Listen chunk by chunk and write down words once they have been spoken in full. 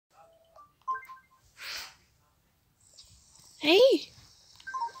Hey.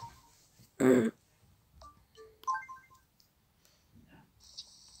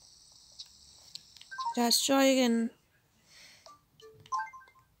 Let's try again.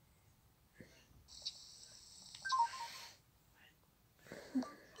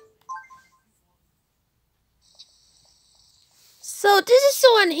 So this is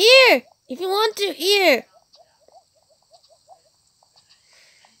the one here. If you want to hear.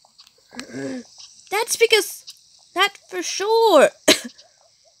 That's because that for sure.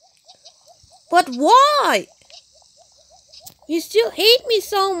 But why? You still hate me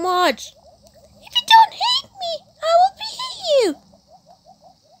so much. If you don't hate me, I will be you.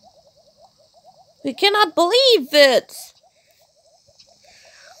 We cannot believe it.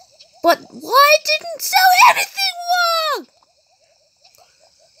 But why didn't sell everything wrong?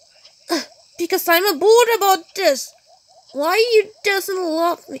 Because I'm bored about this. Why you doesn't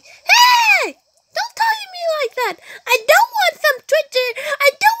love me? Hey! Don't call me like that. I don't want some Twitter. I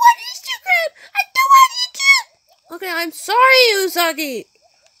don't want Instagram. I don't want YouTube. Okay, I'm sorry, Usagi.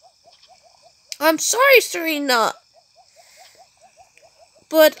 I'm sorry, Serena.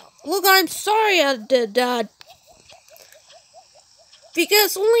 But look, I'm sorry I did that.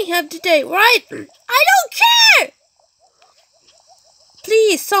 Because only have today, right? I don't care.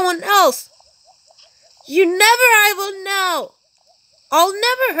 Please, someone else. You never I will know. I'll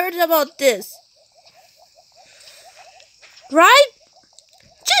never heard about this. Right?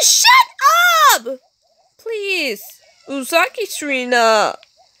 Just shut up! Please. Uzaki Serena.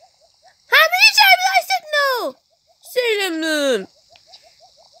 How many times I said no? Sailor Moon.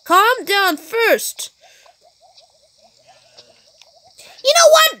 Calm down first. You know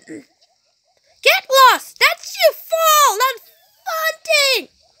what? Get lost. That's your fault. Not fun thing.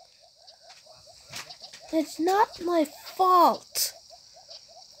 It's not my fault.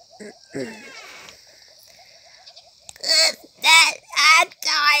 I'm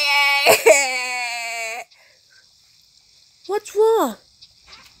tired. What's wrong?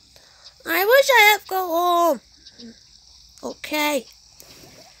 I wish I had go home. Okay.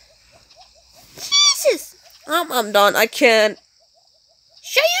 Jesus. I'm done. I can't.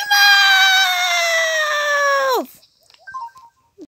 Show you more.